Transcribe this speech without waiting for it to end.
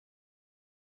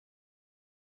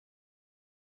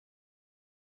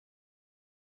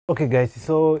Okay guys,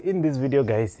 so in this video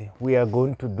guys, we are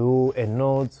going to do a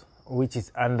note which is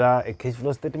under a cash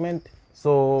flow statement.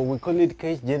 So we call it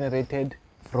cash generated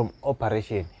from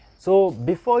operation. So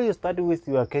before you start with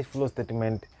your cash flow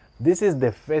statement, this is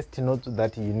the first note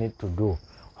that you need to do.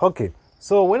 Okay,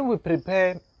 so when we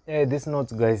prepare this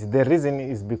note guys, the reason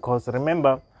is because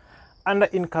remember, under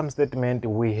income statement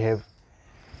we have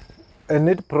a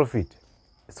net profit.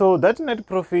 So that net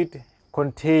profit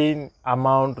contain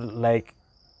amount like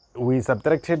we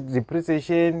subtracted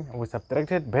depreciation, we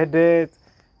subtracted bad debts,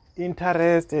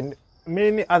 interest, and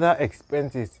many other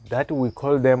expenses that we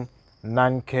call them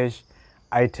non-cash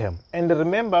item. And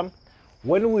remember,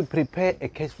 when we prepare a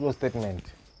cash flow statement,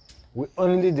 we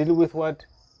only deal with what?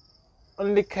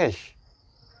 Only cash.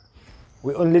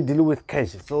 We only deal with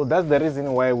cash. So that's the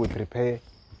reason why we prepare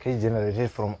cash generated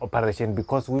from operation,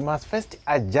 because we must first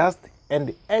adjust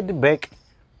and add back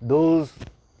those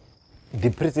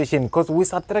depreciation, because we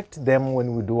subtract them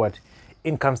when we do what?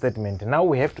 Income statement. Now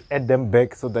we have to add them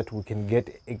back so that we can get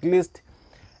at least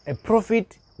a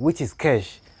profit which is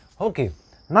cash. Okay,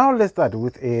 now let's start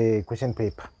with a question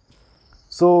paper.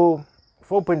 So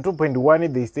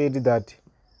 4.2.1, they said that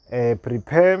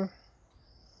prepare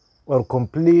or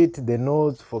complete the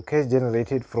notes for cash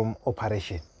generated from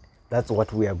operation. That's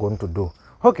what we are going to do.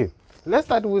 Okay, let's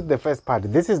start with the first part.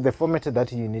 This is the format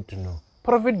that you need to know.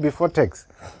 Profit before tax.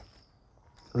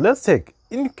 Let's check.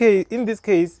 In this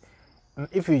case,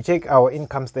 if you check our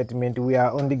income statement, we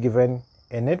are only given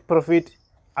a net profit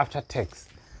after tax.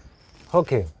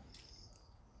 Okay,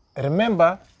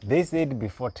 remember they said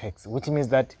before tax, which means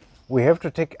that we have to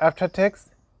take after tax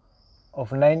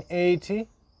of 980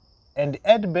 and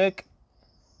add back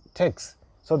tax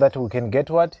so that we can get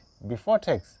what? Before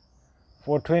tax,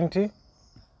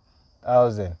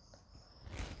 420,000.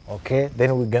 Okay,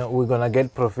 then we're gonna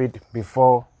get profit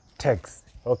before tax.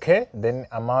 Okay, then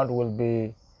amount will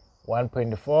be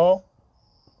 1.4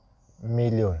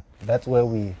 million. That's where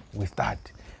we start.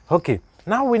 Okay,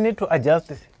 now we need to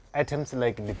adjust items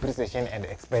like depreciation and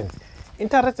expense.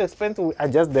 Interest expense, we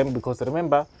adjust them because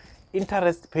remember,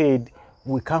 interest paid,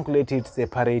 we calculate it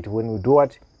separate when we do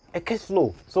what? A cash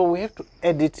flow. So we have to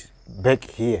add it back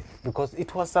here because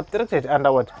it was subtracted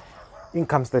under what?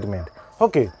 Income statement.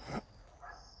 Okay,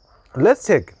 let's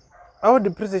check. Our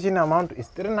depreciation amount is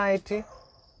 390,000.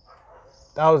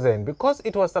 Because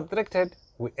it was subtracted,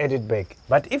 we add it back.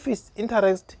 But if it's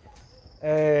interest,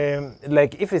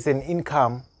 like if it's an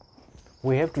income,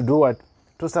 we have to do what?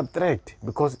 To subtract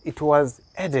because it was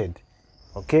added.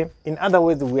 Okay, in other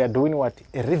words, we are doing what?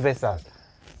 A reversal.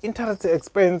 Interest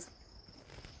expense,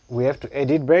 we have to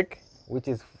add it back, which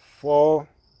is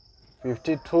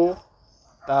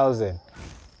 452,000.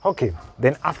 Okay,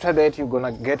 then after that you're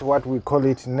gonna get what we call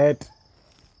it net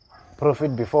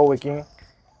profit before working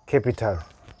capital.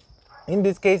 In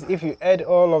this case, if you add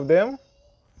all of them,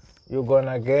 you're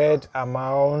gonna get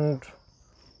amount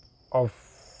of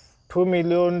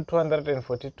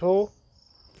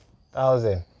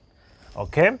 2,242,000.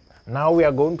 Okay, now we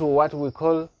are going to what we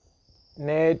call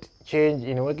net change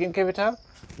in working capital,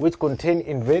 which contain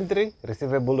inventory,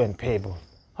 receivable, and payable.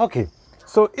 Okay,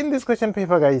 so in this question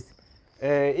paper guys,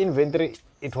 inventory,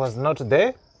 it was not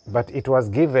there, but it was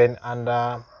given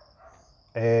under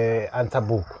answer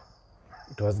book.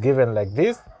 It was given like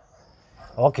this.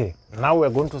 Okay, now we're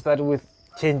going to start with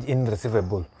change in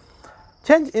receivable.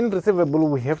 Change in receivable,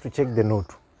 we have to check the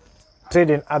note.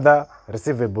 Trade and other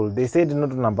receivable, they said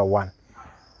note number 1.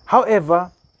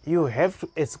 However, you have to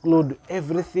exclude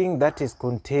everything that is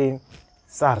contain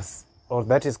SARS or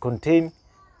that is contain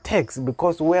tax,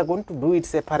 because we are going to do it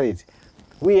separate.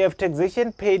 We have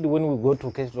taxation paid when we go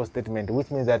to cash flow statement, which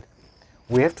means that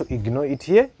we have to ignore it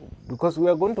here because we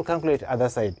are going to calculate other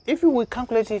side. If we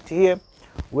calculate it here,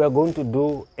 we are going to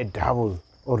do a double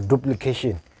or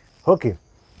duplication. Okay,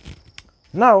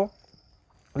 now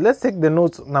let's take the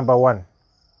notes number 1.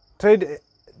 Trade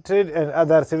and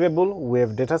other receivable, we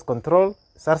have debtors control,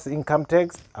 SARS income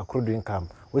tax, accrued income,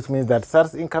 which means that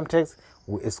SARS income tax,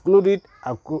 we exclude it,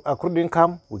 accrued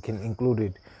income, we can include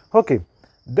it. Okay,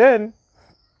 then,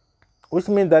 which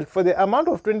means that for the amount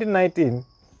of 2019,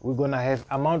 we're going to have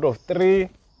amount of 3,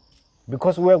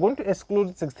 because we are going to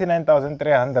exclude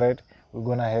 69,300, we're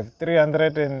going to have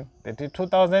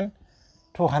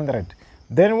 332,200.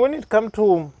 Then when it comes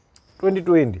to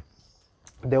 2020,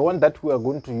 the one that we are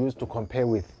going to use to compare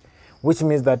with, which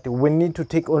means that we need to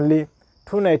take only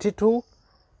 292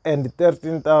 and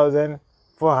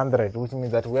 13,400, which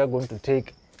means that we are going to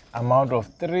take amount of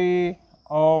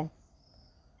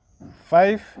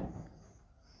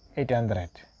 305,800.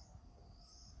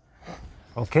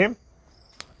 Okay,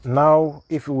 now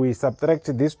if we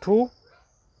subtract these two,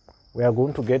 we are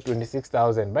going to get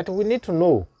 26,000. But we need to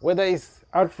know whether it's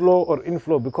outflow or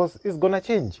inflow because it's gonna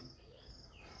change.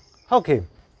 Okay,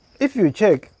 if you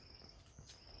check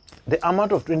the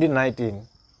amount of 2019,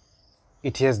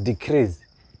 it has decreased.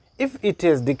 If it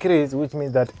has decreased, which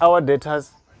means that our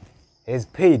debtors has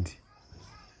paid.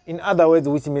 In other words,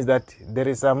 which means that there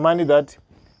is some money that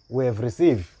we have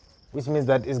received, which means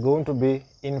that it's going to be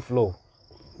inflow,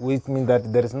 which means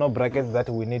that there is no brackets that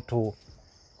we need to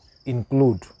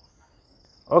include.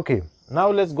 Okay,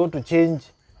 now let's go to change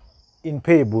in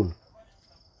payable.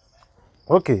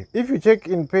 Okay, if you check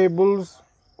in payables,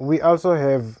 we also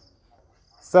have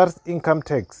SARS income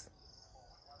tax.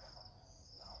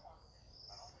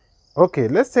 Okay,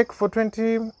 let's check for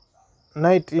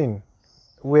 2019.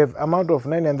 We have amount of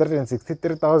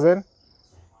 963,000,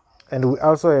 and we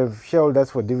also have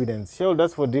shareholders for dividends.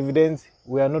 Shareholders for dividends,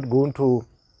 we are not going to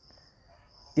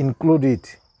include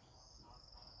it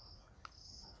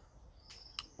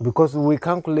because we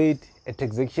calculate a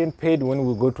taxation paid when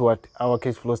we go to our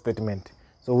cash flow statement.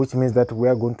 So which means that we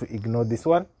are going to ignore this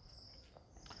one.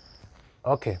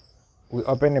 Okay, we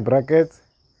open a bracket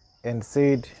and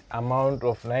said amount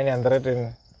of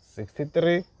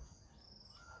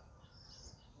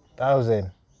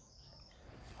 963,000.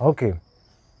 Okay,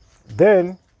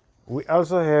 then we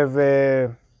also have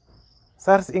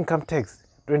SARS income tax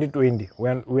 2020.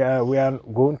 We are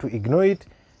going to ignore it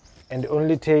and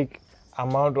only take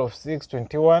amount of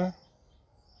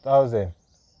 621,000.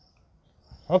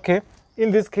 Okay,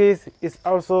 in this case it's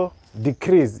also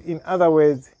decreased. In other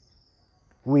words,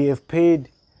 we have paid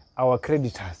our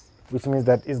creditors, which means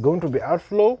that it's going to be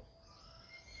outflow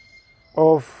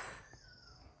of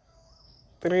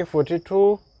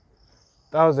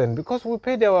 342,000 because we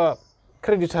paid our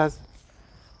creditors.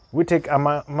 We take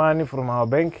money from our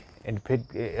bank and paid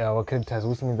our creditors,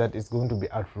 which means that it's going to be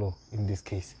outflow in this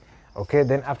case. Okay,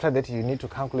 then after that you need to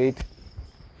calculate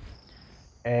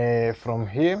from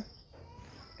here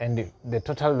and the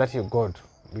total that you got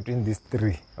between these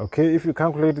three. Okay, if you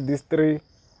calculate these three,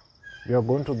 you are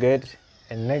going to get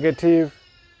a negative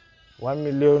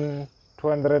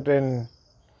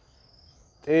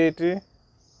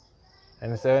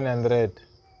 1,230,700.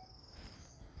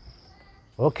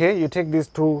 Okay, you take these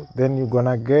two, then you're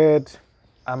gonna get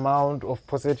amount of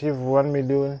positive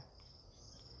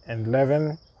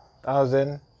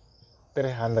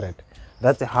 1,011,300.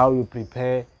 That's how you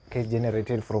prepare cash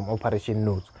generated from operation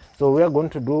notes. So we are going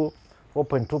to do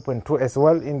 4.2.2 as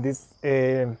well in this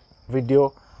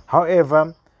video.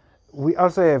 However, we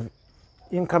also have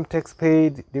income tax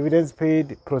paid, dividends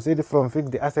paid, proceeds from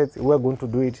fixed assets. We're going to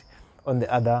do it on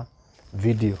the other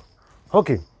video.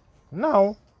 Okay,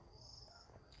 now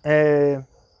we're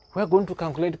going to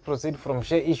calculate proceeds from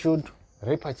share issued,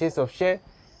 repurchase of share,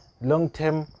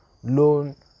 long-term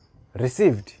loan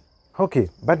received. Okay,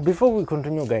 but before we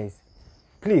continue, guys,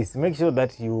 please make sure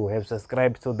that you have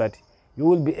subscribed so that you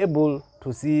will be able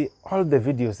to see all the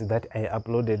videos that I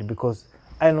uploaded, because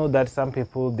I know that some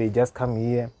people, they just come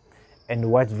here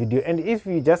and watch video, and if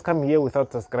you just come here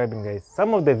without subscribing, guys,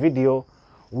 some of the video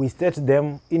we set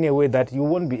them in a way that you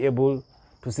won't be able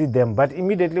to see them, but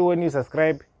immediately when you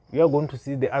subscribe, you are going to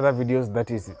see the other videos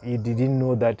that is you didn't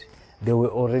know that they were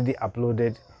already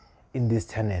uploaded in this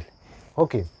channel.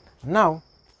 Okay, now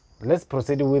let's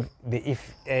proceed with the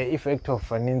effect of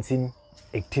financing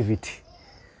activity.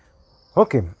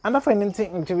 Okay, under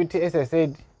financing activity, as I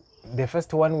said, the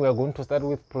first one we are going to start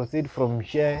with proceed from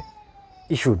share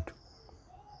issued.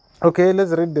 Okay,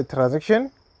 let's read the transaction.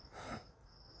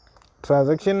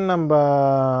 Transaction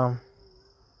number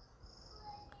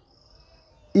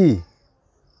E.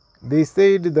 They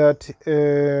said that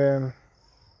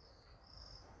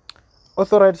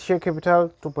authorized share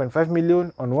capital 2.5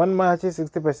 million on 1 March,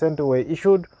 60% were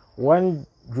issued. 1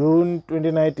 June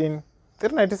 2019,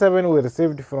 397 were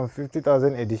received from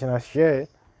 50,000 additional share.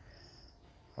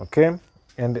 Okay,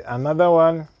 and another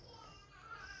one,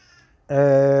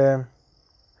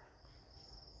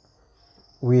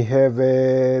 we have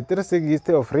a 36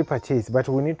 of repurchase, but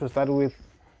we need to start with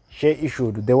share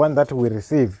issued, the one that we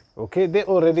receive. Okay, they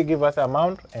already give us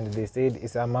amount and they said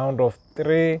it's amount of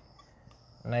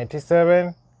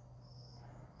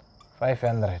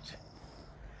 397,500.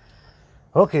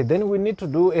 Okay, then we need to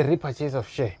do a repurchase of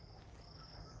share.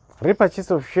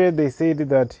 Repurchase of share, they said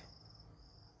that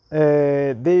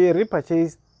they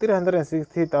repurchased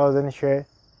 360,000 share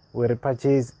were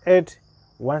repurchased at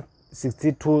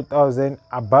 162,000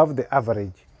 above the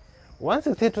average.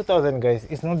 162,000, guys,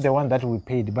 is not the one that we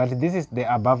paid, but this is the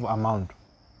above amount,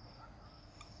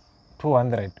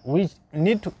 200. We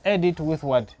need to add it with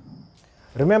what?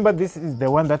 Remember, this is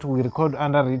the one that we record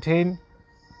under retain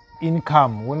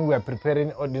income when we are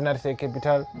preparing ordinary share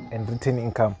capital and retained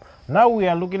income. Now we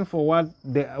are looking for what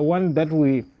the one that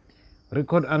we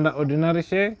record under ordinary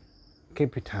share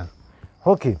capital.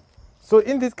 Okay, so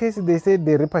in this case they said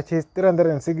they repurchased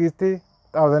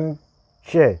 360,000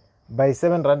 share by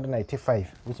 7 rand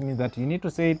 95, which means that you need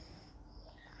to say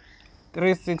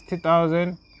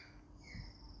 360,000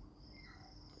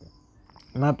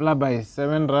 multiplied by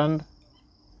 7 rand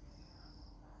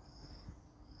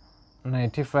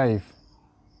 95.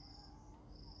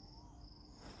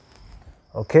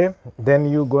 Okay, then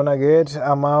you're gonna get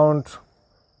amount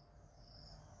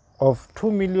of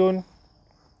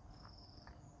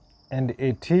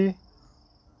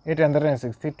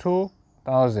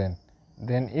 2,080,862,000.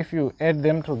 Then if you add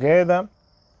them together,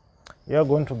 you're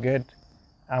going to get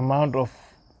amount of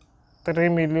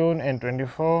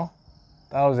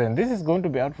 3,024,000. This is going to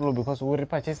be outflow because we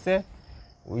repurchased it,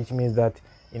 which means that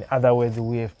in other words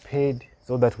we have paid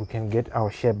so that we can get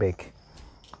our share back.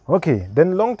 Okay,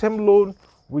 then long-term loan,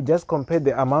 we just compare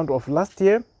the amount of last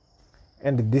year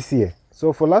and this year.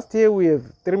 So for last year we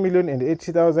have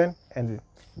 3,080,000 and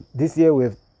this year we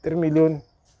have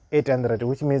 3,800,000,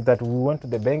 which means that we went to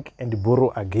the bank and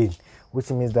borrow again,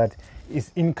 which means that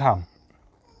it's income.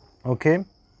 Okay,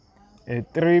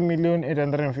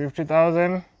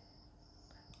 3,850,000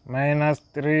 minus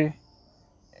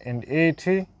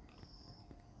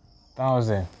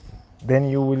 380,000, then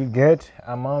you will get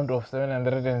amount of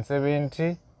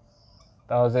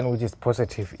 770,000, which is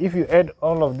positive. If you add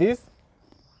all of this,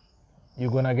 you're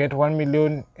gonna get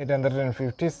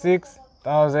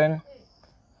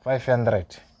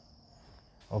 1,856,500.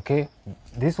 Okay,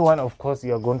 this one of course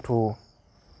you are going to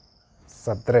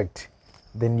subtract,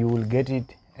 then you will get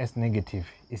it as negative.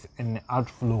 It's an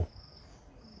outflow.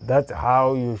 That's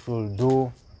how you should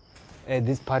do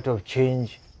this part of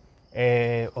change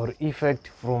or effect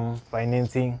from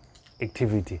financing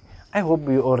activity. I hope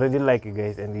you already like it,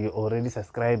 guys, and you already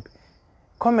subscribe.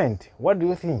 Comment, what do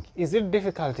you think? Is it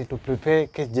difficult to prepare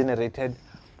cash generated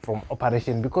from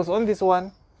operation? Because on this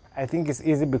one I think it's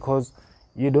easy because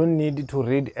you don't need to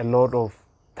read a lot of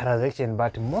transaction,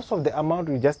 but most of the amount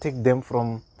you just take them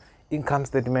from income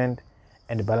statement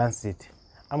and balance sheet.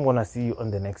 I'm gonna see you on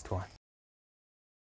the next one.